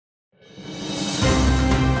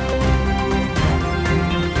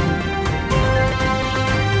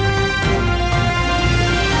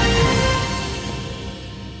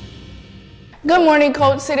Good morning,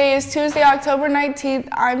 Colts. Today is Tuesday, October 19th.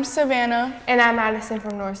 I'm Savannah. And I'm Madison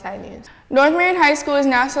from Northside News. North Marion High School is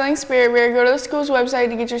now selling spirit wear. Go to the school's website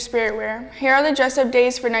to get your spirit wear. Here are the dress-up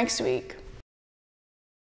days for next week.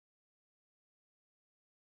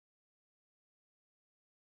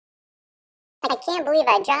 I can't believe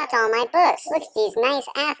I dropped all my books. Look at these nice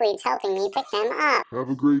athletes helping me pick them up. Have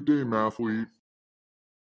a great day, mathlete.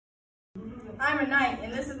 I'm a knight,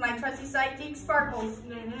 and this is my trusty sidekick, Sparkles.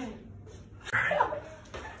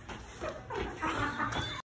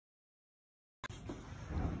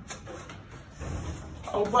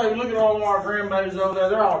 Oh, baby, look at all our grandbabies over there.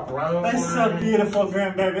 They're all grown. That's so beautiful,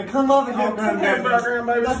 grandbaby. Come over here,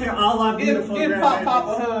 grandbaby. Look at all our beautiful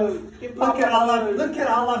grandbabies. Give Pop a hug. Look at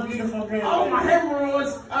all our beautiful grandbabies. Oh, my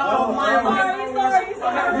hemorrhoids. Oh, my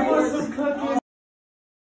Sorry. You want some cookies?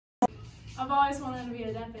 I've always wanted to be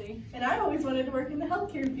a deputy. And I always wanted to work in the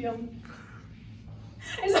healthcare field.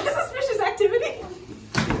 Is that a suspicious activity?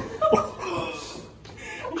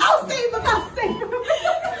 I'll save them, I'll save them.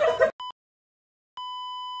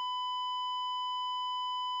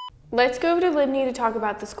 Let's go over to Libney to talk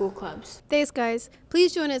about the school clubs. Thanks, guys.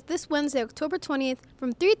 Please join us this Wednesday, October 20th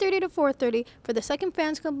from 3:30 to 4:30 for the second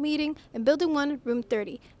Fans Club meeting in Building 1, Room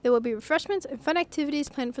 30. There will be refreshments and fun activities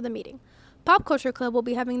planned for the meeting. Pop Culture Club will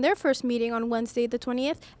be having their first meeting on Wednesday, the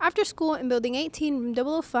 20th, after school in Building 18, Room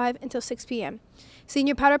 005 until 6 p.m.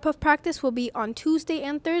 Senior Powder Puff practice will be on Tuesday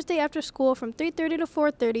and Thursday after school from 3:30 to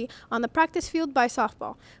 4:30 on the practice field by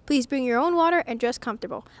softball. Please bring your own water and dress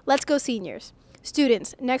comfortable. Let's go, seniors.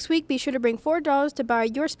 Students, next week be sure to bring $4 to buy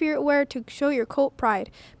your spirit wear to show your Colt pride.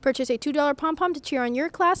 Purchase a $2 pom-pom to cheer on your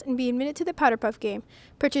class and be admitted to the Powder Puff game.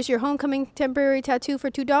 Purchase your homecoming temporary tattoo for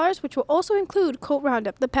 $2, which will also include Colt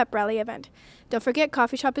Roundup, the pep rally event. Don't forget,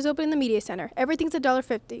 coffee shop is open in the media center. Everything's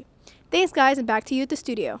 $1.50. Thanks, guys, and back to you at the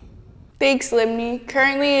studio. Thanks, Libney.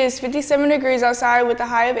 Currently it is 57 degrees outside with a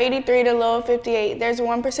high of 83 to low of 58. There's a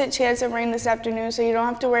 1% chance of rain this afternoon, so you don't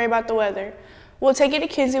have to worry about the weather. We'll take it to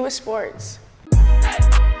Kinsey with sports.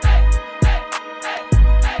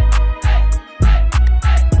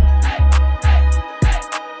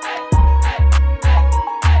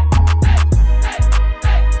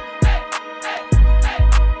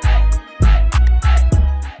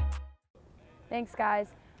 Thanks, guys.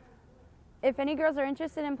 If any girls are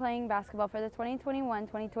interested in playing basketball for the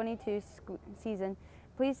 2021-2022 season,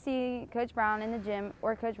 please see Coach Brown in the gym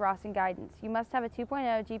or Coach Ross in guidance. You must have a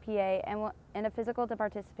 2.0 GPA and a physical to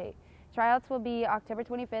participate. Tryouts will be October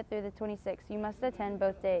 25th through the 26th. You must attend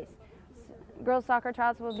both days. Girls soccer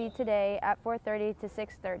tryouts will be today at 4:30 to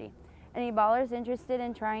 6:30. Any ballers interested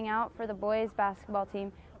in trying out for the boys basketball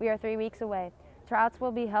team, we are 3 weeks away. Tryouts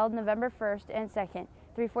will be held November 1st and 2nd,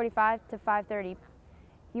 3:45 to 5:30.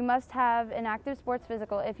 You must have an active sports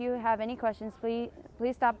physical. If you have any questions, please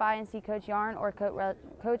stop by and see Coach Yarn or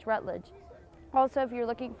Coach Rutledge. Also, if you're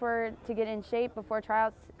looking to get in shape before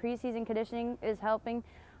tryouts, preseason conditioning is helping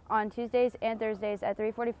on Tuesdays and Thursdays at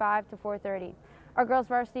 3:45 to 4:30. Our girls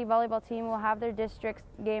varsity volleyball team will have their district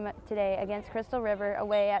game today against Crystal River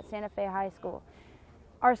away at Santa Fe High School.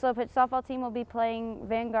 Our slow pitch softball team will be playing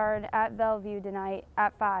Vanguard at Bellevue tonight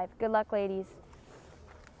at 5. Good luck, ladies.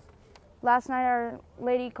 Last night, our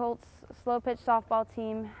Lady Colts slow pitch softball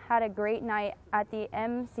team had a great night at the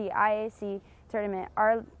MCIAC tournament.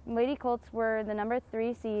 Our Lady Colts were the number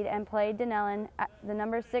 3 seed and played Denellen at the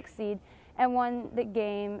number 6 seed and won the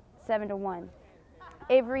game 7-1.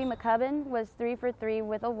 Avery McCubbin was 3 for 3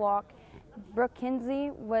 with a walk. Brooke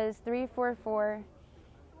Kinsey was 3 for 4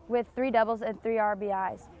 with 3 doubles and 3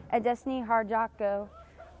 RBIs. And Destiny Harjako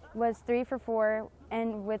was 3 for 4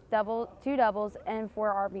 and with 2 doubles and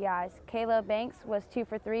 4 RBIs. Kayla Banks was 2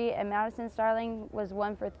 for 3 and Madison Starling was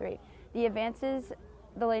 1 for 3. This advances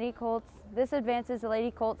the Lady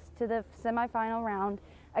Colts to the semifinal round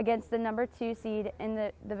against the number 2 seed in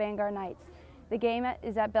the Vanguard Knights. The game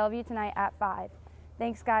is at Bellevue tonight at 5.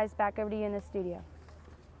 Thanks, guys. Back over to you in the studio.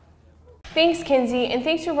 Thanks, Kinsey, and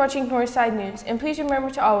thanks for watching Northside News. And please remember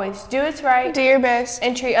to always do what's right, Do your best.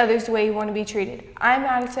 and treat others the way you want to be treated. I'm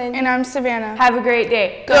Madison. And I'm Savannah. Have a great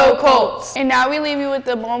day. Go Colts! And now we leave you with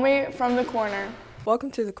the moment from the corner. Welcome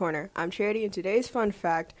to The Corner. I'm Charity, and today's fun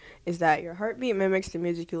fact is that your heartbeat mimics the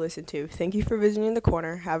music you listen to. Thank you for visiting The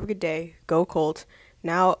Corner. Have a good day. Go Colts.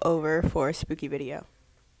 Now over for a spooky video.